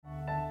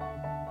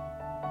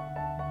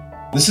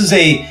This is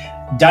a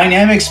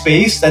dynamic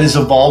space that is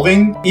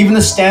evolving. Even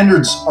the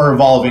standards are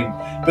evolving,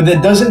 but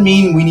that doesn't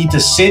mean we need to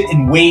sit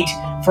and wait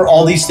for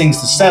all these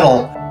things to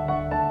settle.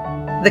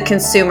 The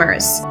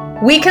consumers.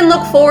 We can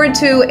look forward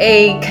to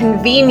a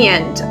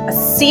convenient, a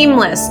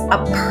seamless,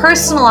 a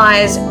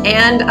personalized,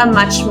 and a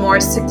much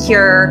more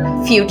secure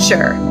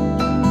future.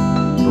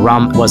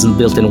 RAM wasn't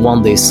built in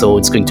one day, so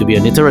it's going to be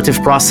an iterative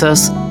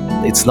process.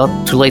 It's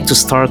not too late to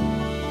start.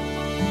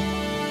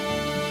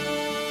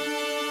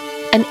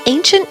 An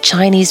ancient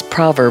Chinese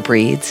proverb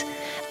reads,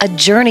 "A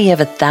journey of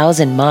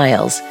 1,000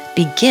 miles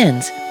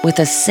begins with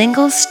a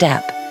single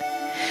step."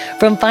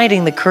 From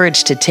finding the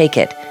courage to take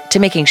it, to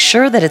making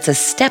sure that it's a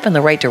step in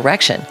the right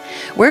direction,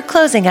 we're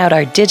closing out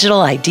our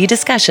digital ID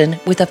discussion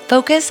with a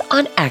focus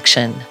on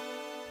action.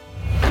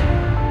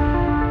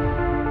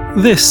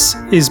 This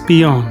is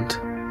Beyond,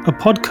 a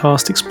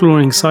podcast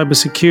exploring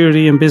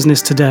cybersecurity and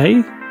business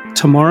today,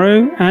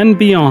 tomorrow, and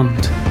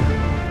beyond.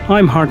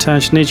 I'm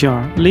Hartaj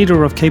Nijjar,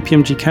 leader of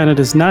KPMG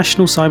Canada's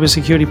National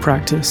Cybersecurity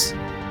Practice.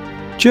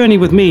 Journey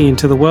with me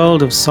into the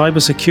world of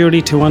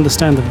cybersecurity to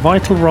understand the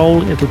vital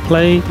role it'll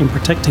play in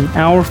protecting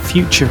our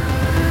future.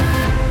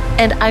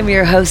 And I'm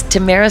your host,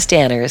 Tamara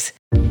Stanners.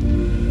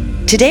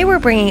 Today we're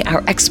bringing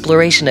our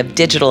exploration of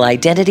digital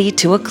identity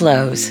to a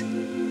close.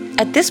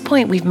 At this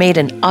point, we've made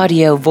an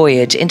audio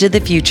voyage into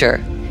the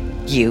future.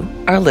 You,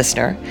 our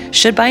listener,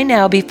 should by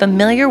now be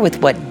familiar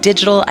with what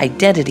digital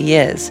identity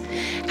is,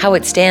 how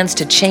it stands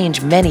to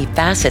change many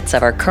facets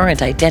of our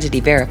current identity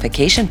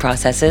verification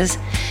processes,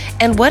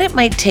 and what it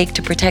might take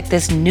to protect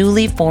this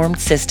newly formed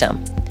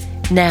system.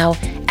 Now,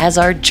 as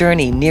our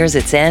journey nears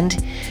its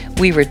end,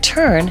 we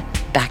return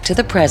back to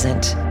the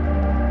present.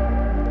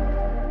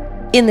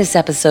 In this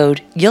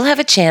episode, you'll have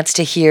a chance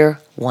to hear,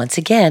 once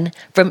again,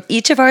 from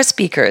each of our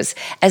speakers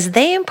as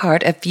they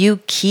impart a few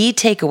key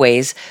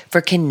takeaways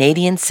for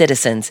Canadian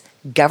citizens,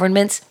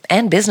 governments,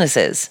 and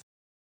businesses.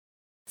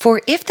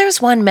 For if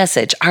there's one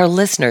message our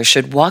listeners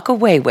should walk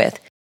away with,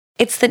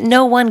 it's that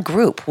no one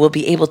group will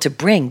be able to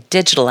bring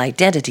digital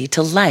identity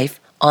to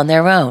life on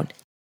their own.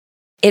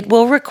 It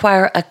will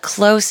require a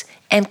close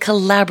and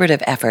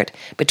collaborative effort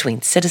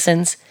between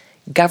citizens,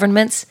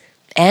 governments,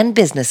 and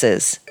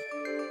businesses.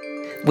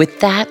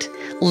 With that,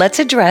 let's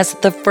address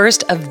the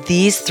first of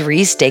these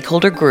three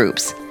stakeholder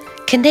groups,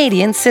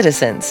 Canadian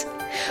citizens.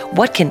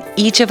 What can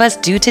each of us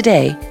do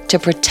today to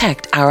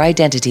protect our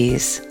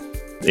identities?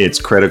 It's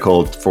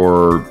critical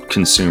for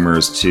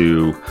consumers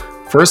to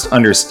first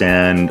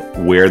understand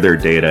where their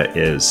data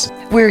is.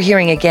 We're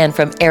hearing again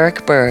from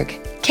Eric Berg,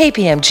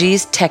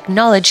 KPMG's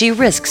Technology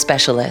Risk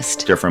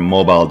Specialist. Different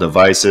mobile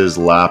devices,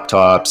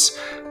 laptops,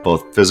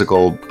 both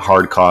physical,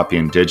 hard copy,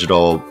 and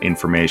digital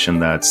information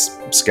that's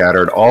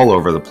scattered all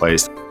over the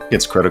place.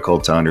 It's critical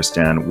to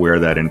understand where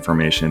that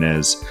information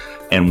is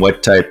and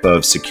what type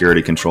of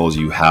security controls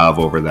you have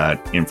over that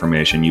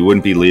information. You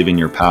wouldn't be leaving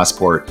your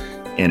passport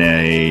in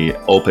an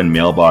open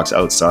mailbox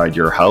outside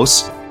your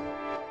house.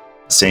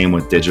 Same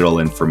with digital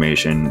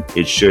information.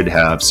 It should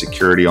have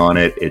security on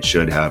it. It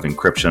should have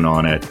encryption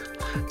on it.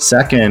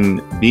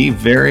 Second, be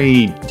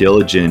very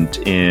diligent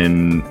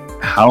in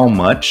how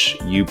much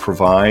you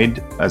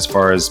provide as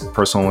far as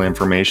personal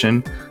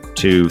information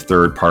to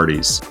third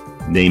parties.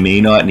 They may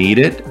not need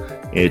it.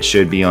 It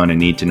should be on a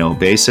need-to-know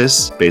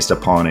basis based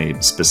upon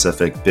a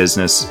specific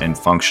business and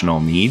functional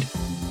need.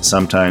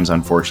 Sometimes,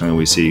 unfortunately,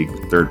 we see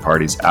third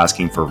parties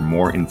asking for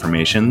more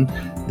information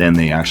than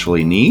they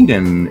actually need,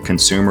 and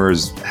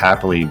consumers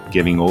happily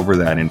giving over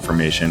that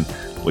information,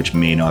 which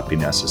may not be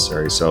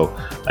necessary. So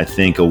I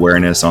think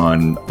awareness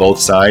on both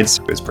sides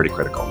is pretty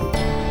critical.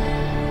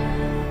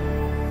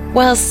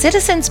 While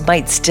citizens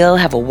might still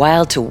have a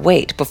while to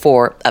wait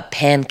before a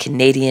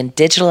pan-Canadian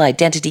digital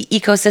identity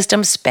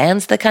ecosystem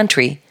spans the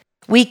country,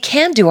 we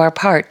can do our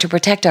part to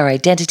protect our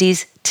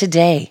identities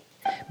today.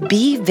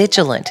 Be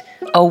vigilant,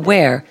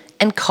 aware,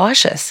 and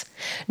cautious,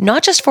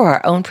 not just for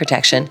our own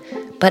protection,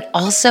 but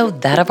also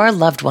that of our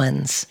loved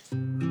ones.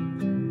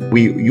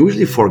 We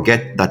usually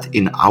forget that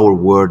in our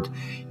world,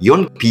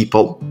 young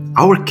people,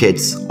 our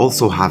kids,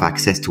 also have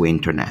access to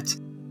internet.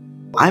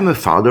 I'm a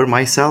father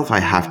myself. I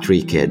have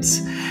 3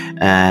 kids.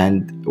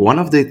 And one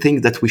of the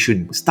things that we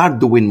should start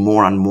doing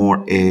more and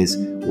more is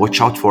watch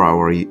out for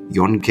our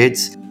young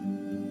kids.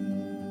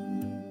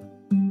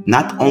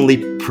 Not only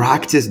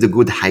practice the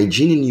good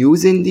hygiene in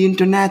using the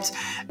internet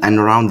and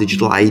around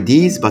digital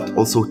IDs, but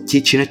also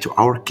teaching it to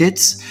our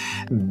kids.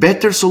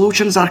 Better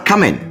solutions are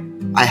coming.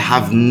 I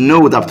have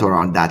no doubt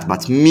around that.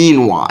 But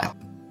meanwhile,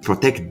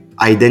 protect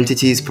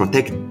identities,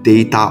 protect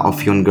data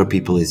of younger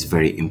people is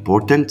very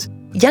important.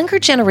 Younger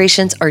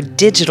generations are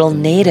digital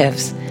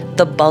natives.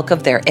 The bulk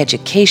of their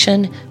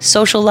education,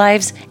 social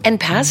lives, and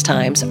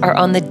pastimes are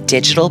on the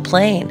digital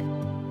plane.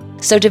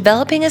 So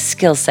developing a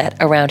skill set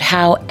around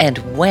how and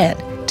when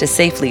to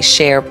safely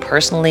share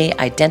personally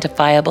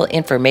identifiable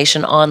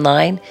information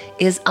online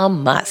is a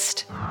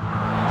must.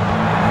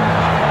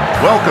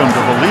 Welcome to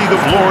the League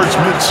of Lords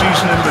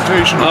Mid-Season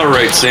Invitational. All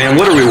right, Sam,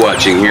 what are we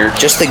watching here?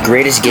 Just the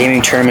greatest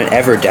gaming tournament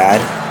ever,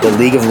 Dad. The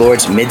League of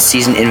Lords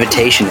Mid-Season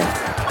Invitational.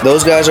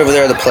 Those guys over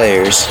there are the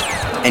players.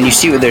 and you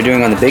see what they're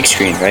doing on the big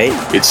screen, right?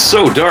 It's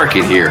so dark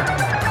in here.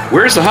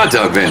 Where's the hot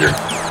dog vendor?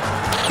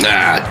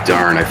 Ah,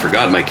 darn, I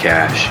forgot my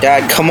cash.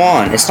 Dad, come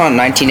on. It's not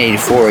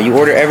 1984. You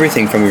order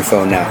everything from your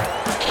phone now.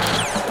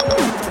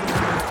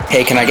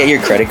 Hey, can I get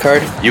your credit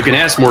card? You can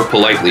ask more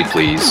politely,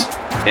 please.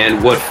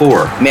 And what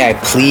for? May I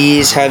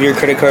please have your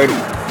credit card?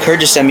 Kurt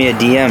just sent me a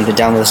DM to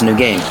download this new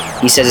game.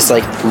 He says it's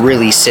like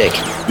really sick.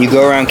 You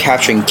go around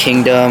capturing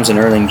kingdoms and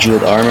earning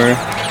jeweled armor.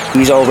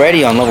 He's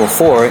already on level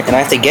 4, and I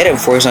have to get it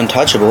before he's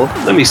untouchable.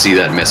 Let me see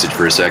that message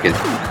for a second.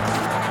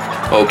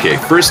 Okay,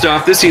 first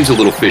off, this seems a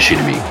little fishy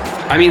to me.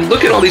 I mean,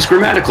 look at all these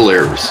grammatical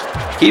errors.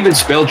 He even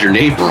spelled your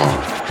name wrong.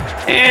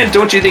 And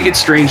don't you think it's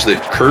strange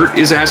that Kurt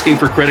is asking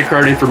for credit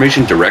card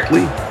information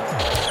directly?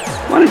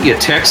 Why don't you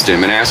text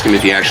him and ask him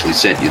if he actually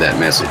sent you that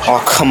message?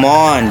 Oh, come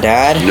on,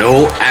 Dad.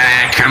 No,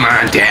 come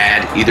on,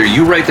 Dad. Either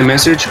you write the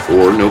message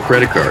or no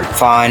credit card.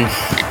 Fine.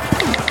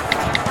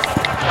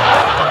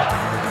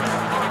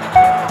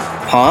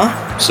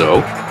 Huh? So,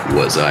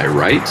 was I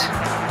right?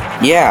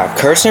 Yeah,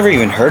 Kurt's never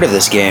even heard of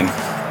this game.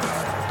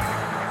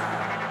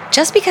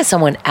 Just because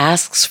someone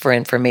asks for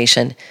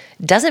information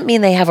doesn't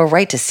mean they have a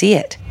right to see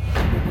it.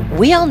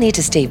 We all need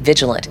to stay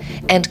vigilant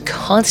and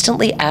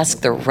constantly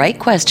ask the right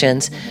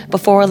questions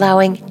before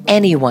allowing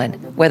anyone,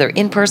 whether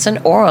in person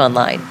or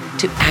online,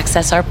 to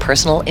access our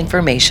personal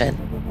information.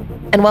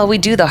 And while we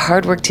do the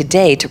hard work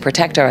today to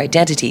protect our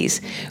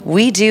identities,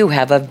 we do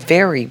have a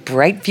very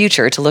bright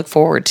future to look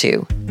forward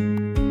to.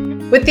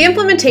 With the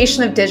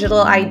implementation of digital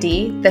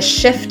ID, the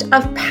shift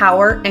of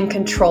power and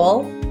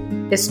control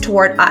is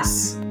toward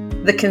us,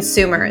 the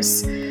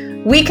consumers.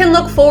 We can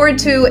look forward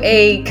to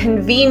a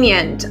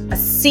convenient, a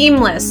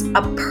seamless,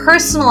 a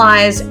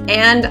personalized,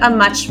 and a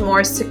much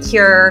more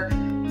secure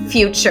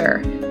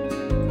future.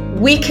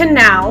 We can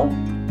now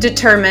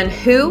determine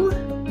who,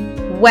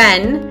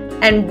 when,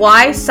 and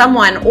why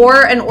someone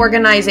or an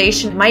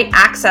organization might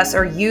access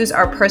or use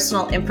our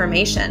personal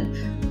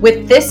information.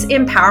 With this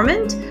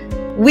empowerment,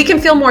 we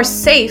can feel more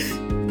safe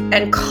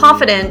and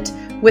confident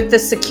with the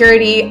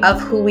security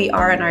of who we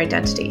are and our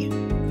identity.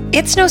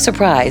 It's no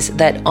surprise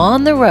that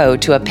on the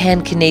road to a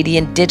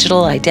pan-Canadian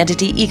digital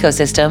identity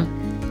ecosystem,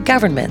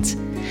 governments,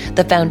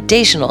 the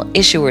foundational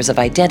issuers of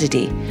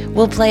identity,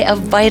 will play a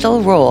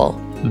vital role.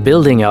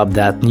 Building up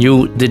that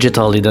new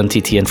digital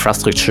identity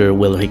infrastructure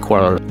will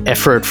require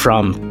effort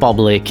from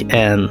public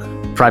and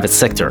private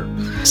sector.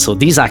 So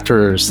these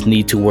actors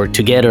need to work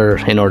together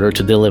in order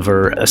to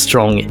deliver a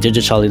strong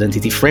digital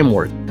identity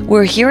framework.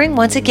 We're hearing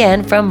once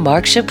again from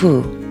Mark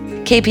Chaput,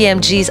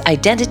 KPMG's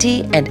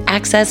Identity and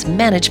Access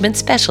Management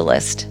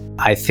Specialist.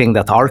 I think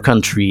that our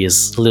country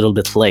is a little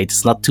bit late.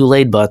 It's not too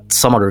late, but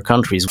some other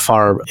countries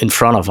far in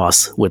front of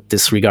us with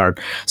this regard.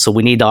 So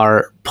we need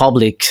our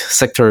public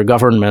sector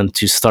government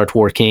to start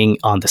working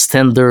on the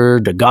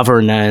standard, the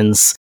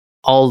governance,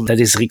 all that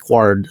is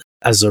required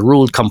as a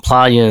rule,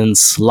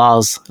 compliance,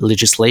 laws,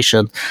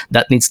 legislation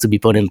that needs to be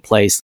put in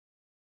place.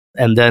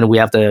 And then we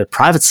have the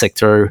private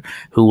sector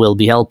who will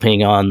be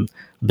helping on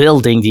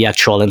building the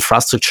actual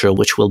infrastructure,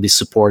 which will be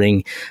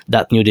supporting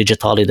that new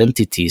digital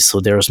identity. So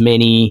there's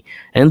many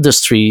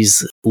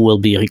industries who will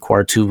be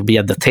required to be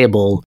at the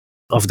table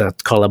of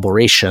that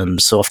collaboration.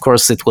 So of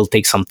course, it will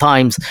take some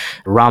time.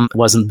 RAM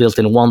wasn't built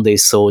in one day,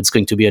 so it's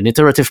going to be an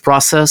iterative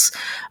process.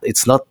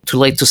 It's not too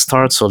late to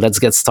start, so let's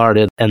get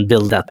started and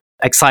build that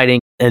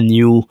exciting and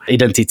new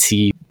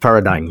identity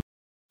paradigm.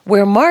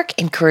 Where Mark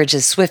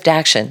encourages swift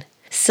action,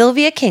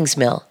 Sylvia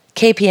Kingsmill,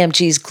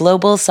 KPMG's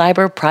Global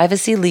Cyber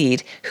Privacy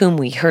Lead, whom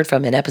we heard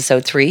from in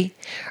Episode 3,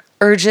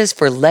 urges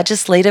for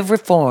legislative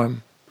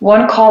reform.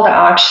 One call to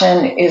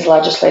action is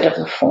legislative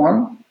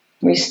reform.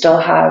 We still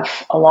have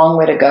a long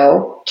way to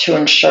go to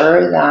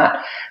ensure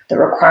that the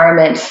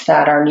requirements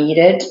that are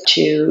needed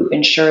to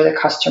ensure the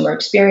customer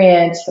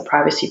experience, the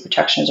privacy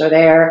protections are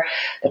there,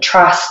 the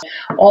trust,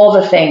 all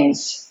the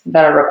things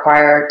that are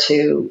required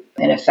to,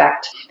 in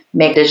effect,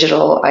 make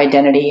digital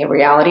identity a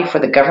reality for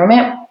the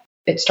government.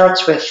 It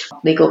starts with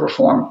legal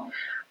reform.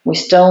 We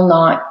still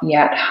not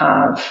yet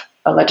have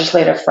a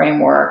legislative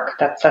framework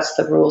that sets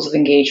the rules of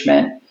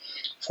engagement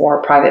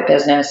for private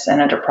business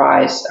and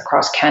enterprise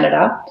across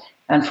Canada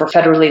and for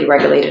federally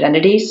regulated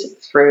entities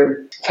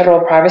through federal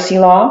privacy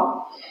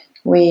law.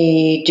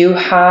 We do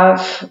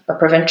have a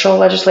provincial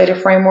legislative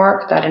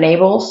framework that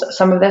enables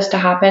some of this to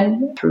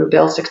happen through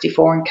Bill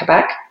 64 in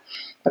Quebec.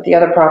 But the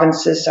other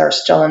provinces are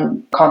still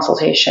in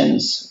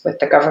consultations with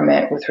the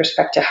government with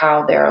respect to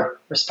how their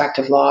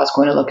respective law is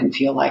going to look and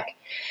feel like.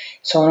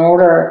 So in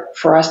order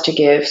for us to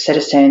give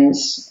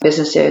citizens,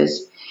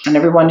 businesses, and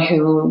everyone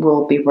who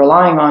will be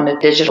relying on a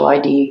digital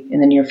ID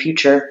in the near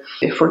future,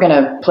 if we're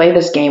going to play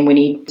this game, we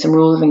need some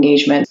rules of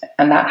engagement,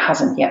 and that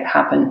hasn't yet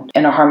happened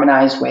in a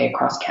harmonized way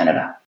across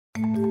Canada.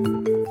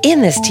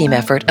 In this team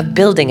effort of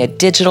building a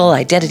digital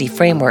identity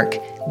framework,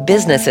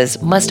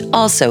 businesses must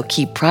also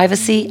keep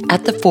privacy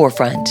at the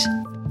forefront.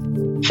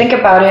 Think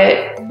about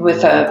it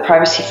with a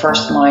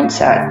privacy-first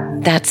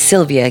mindset. That's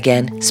Sylvia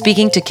again,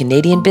 speaking to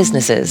Canadian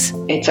businesses.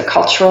 It's a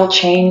cultural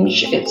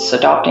change. It's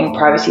adopting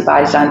privacy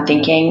by design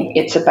thinking.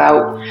 It's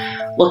about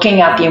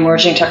looking at the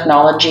emerging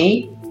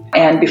technology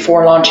And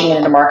before launching it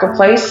in the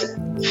marketplace,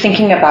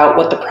 thinking about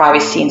what the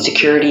privacy and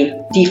security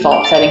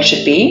default setting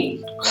should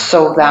be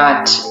so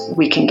that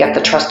we can get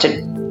the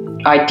trusted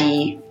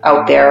ID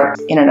out there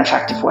in an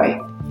effective way.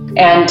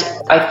 And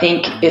I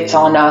think it's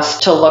on us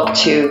to look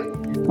to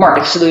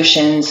market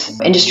solutions,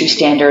 industry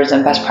standards,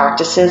 and best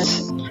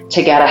practices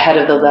to get ahead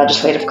of the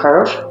legislative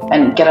curve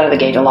and get out of the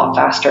gate a lot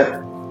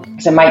faster.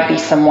 Because it might be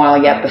some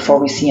while yet before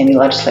we see any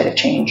legislative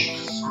change.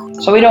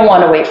 So we don't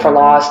want to wait for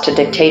laws to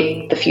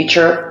dictate the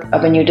future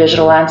of a new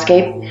digital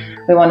landscape.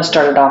 We want to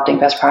start adopting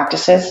best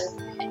practices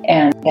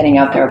and getting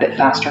out there a bit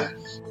faster.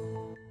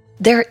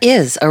 There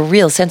is a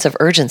real sense of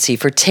urgency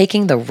for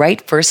taking the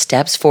right first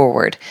steps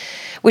forward,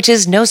 which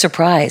is no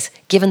surprise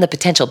given the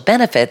potential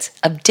benefits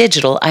of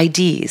digital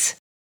IDs.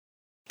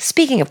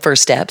 Speaking of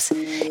first steps,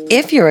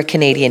 if you're a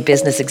Canadian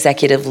business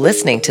executive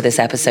listening to this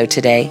episode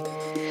today,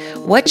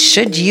 what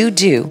should you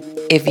do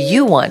if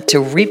you want to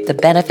reap the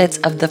benefits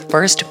of the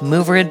first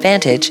mover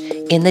advantage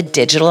in the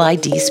digital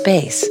ID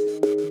space?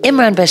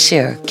 Imran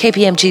Bashir,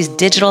 KPMG's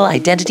digital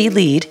identity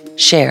lead,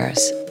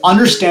 shares.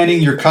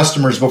 Understanding your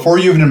customers before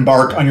you even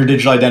embark on your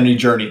digital identity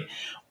journey.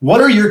 What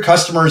are your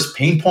customers'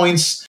 pain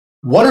points?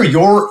 What are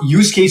your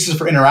use cases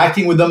for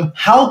interacting with them?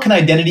 How can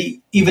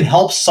identity even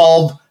help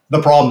solve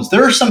the problems?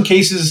 There are some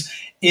cases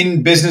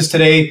in business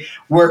today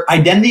where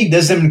identity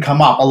doesn't even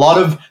come up. A lot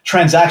of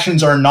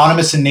transactions are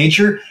anonymous in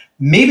nature.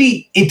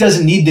 Maybe it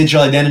doesn't need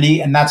digital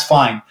identity, and that's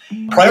fine.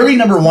 Priority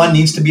number one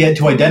needs to be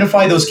to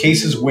identify those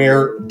cases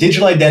where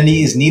digital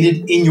identity is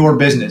needed in your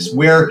business,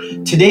 where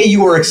today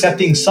you are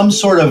accepting some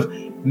sort of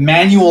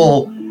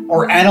manual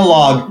or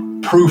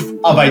analog proof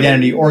of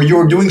identity, or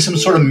you're doing some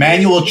sort of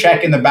manual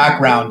check in the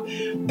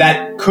background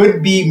that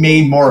could be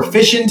made more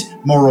efficient,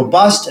 more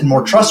robust, and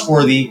more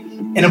trustworthy.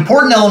 An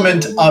important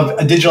element of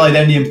a digital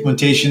identity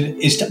implementation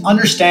is to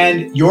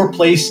understand your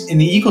place in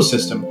the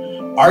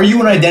ecosystem. Are you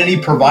an identity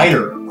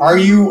provider? Are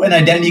you an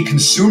identity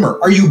consumer?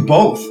 Are you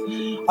both?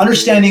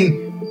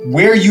 Understanding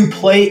where you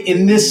play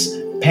in this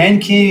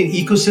pan-Canadian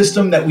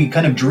ecosystem that we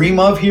kind of dream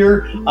of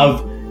here,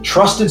 of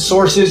trusted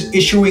sources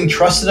issuing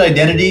trusted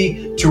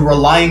identity to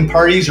relying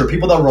parties or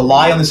people that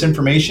rely on this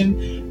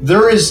information.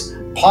 There is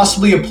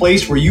possibly a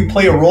place where you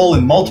play a role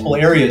in multiple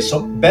areas.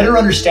 So better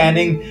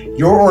understanding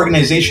your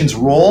organization's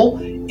role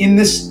in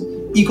this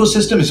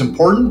ecosystem is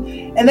important.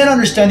 And then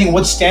understanding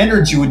what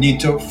standards you would need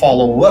to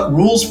follow, what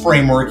rules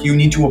framework you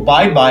need to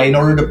abide by in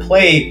order to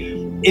play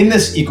in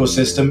this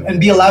ecosystem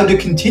and be allowed to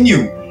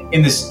continue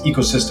in this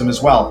ecosystem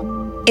as well.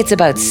 It's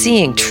about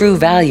seeing true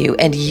value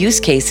and use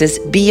cases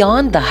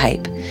beyond the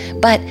hype,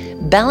 but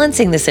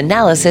balancing this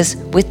analysis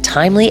with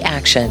timely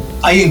action.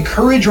 I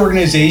encourage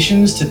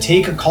organizations to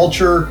take a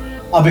culture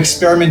of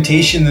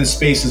experimentation in this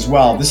space as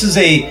well. This is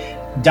a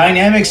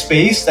dynamic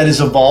space that is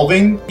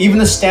evolving. Even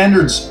the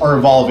standards are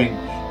evolving,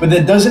 but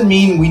that doesn't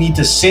mean we need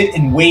to sit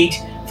and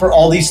wait for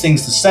all these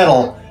things to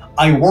settle.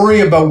 I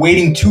worry about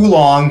waiting too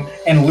long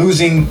and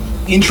losing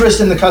interest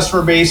in the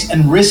customer base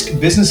and risk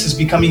businesses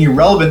becoming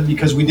irrelevant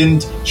because we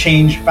didn't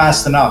change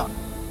fast enough.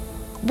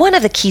 One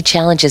of the key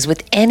challenges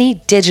with any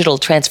digital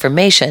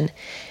transformation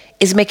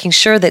is making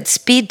sure that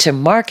speed to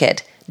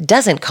market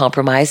doesn't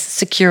compromise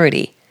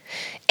security.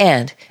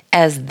 And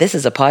as this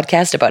is a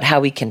podcast about how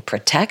we can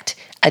protect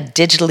a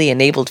digitally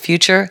enabled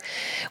future,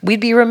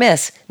 we'd be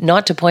remiss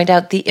not to point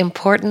out the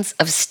importance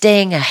of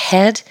staying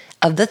ahead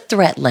of the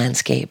threat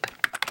landscape.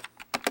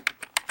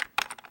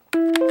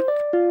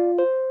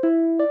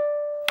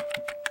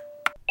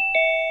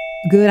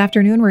 Good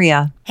afternoon,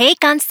 Maria. Hey,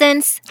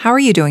 Constance. How are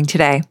you doing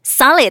today?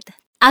 Solid.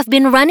 I've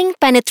been running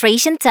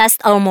penetration tests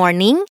all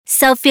morning,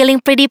 so feeling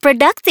pretty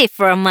productive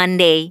for a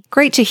Monday.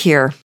 Great to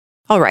hear.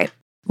 All right.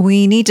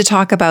 We need to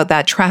talk about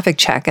that traffic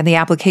check and the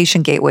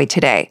application gateway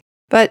today.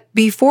 But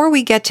before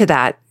we get to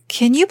that,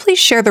 can you please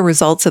share the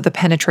results of the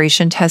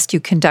penetration test you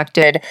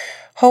conducted?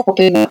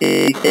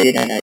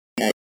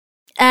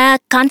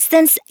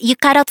 Constance, you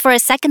cut out for a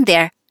second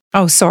there.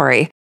 Oh,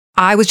 sorry.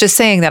 I was just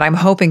saying that I'm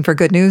hoping for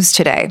good news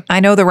today. I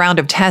know the round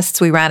of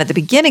tests we ran at the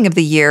beginning of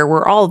the year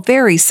were all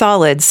very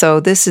solid, so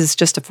this is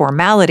just a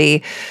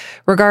formality.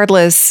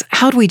 Regardless,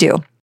 how'd we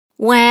do?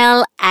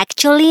 Well,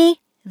 actually,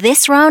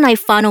 this round I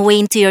found a way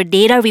into your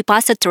data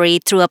repository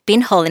through a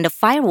pinhole in the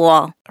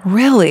firewall.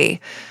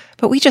 Really?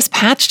 But we just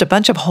patched a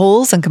bunch of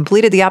holes and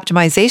completed the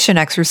optimization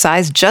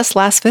exercise just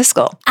last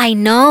fiscal. I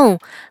know,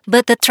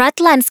 but the threat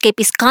landscape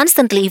is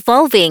constantly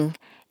evolving.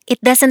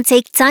 It doesn't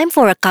take time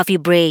for a coffee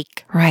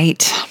break.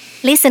 Right.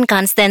 Listen,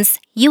 Constance,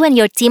 you and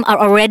your team are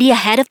already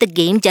ahead of the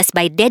game just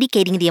by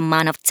dedicating the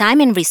amount of time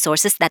and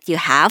resources that you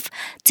have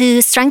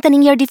to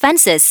strengthening your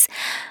defenses.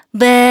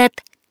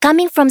 But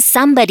coming from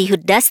somebody who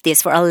does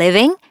this for a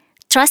living,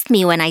 trust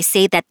me when I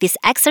say that these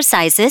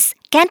exercises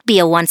can't be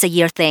a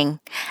once-a-year thing.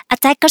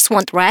 Attackers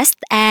won't rest,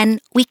 and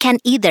we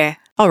can't either.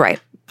 All right.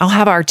 I'll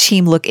have our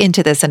team look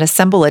into this and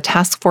assemble a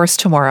task force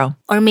tomorrow.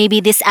 Or maybe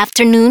this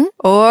afternoon?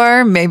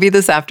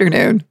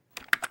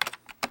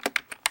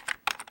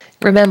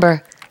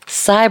 Remember,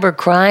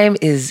 cybercrime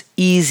is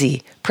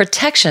easy.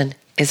 Protection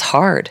is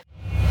hard.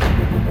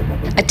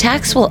 A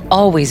Attacks will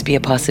always be a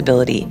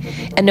possibility,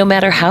 and no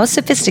matter how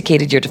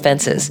sophisticated your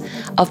defenses,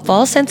 a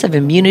false sense of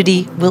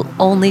immunity will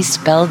only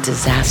spell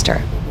disaster.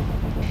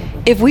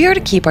 If we are to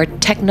keep our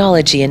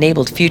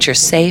technology-enabled future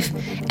safe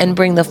and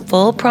bring the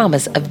full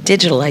promise of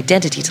digital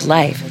identity to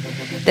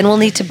life, then we'll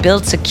need to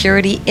build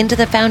security into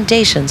the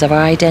foundations of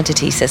our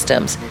identity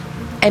systems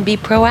and be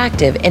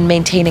proactive in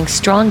maintaining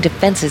strong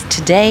defenses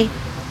today,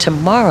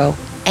 tomorrow,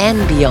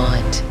 and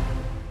beyond.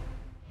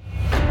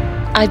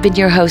 I've been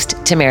your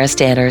host, Tamara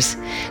Stanners.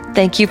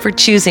 Thank you for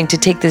choosing to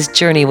take this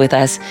journey with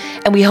us,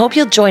 and we hope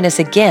you'll join us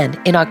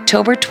again in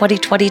October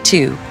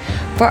 2022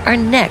 for our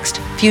next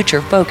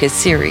Future Focus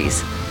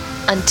series.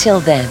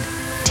 Until then,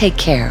 take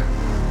care.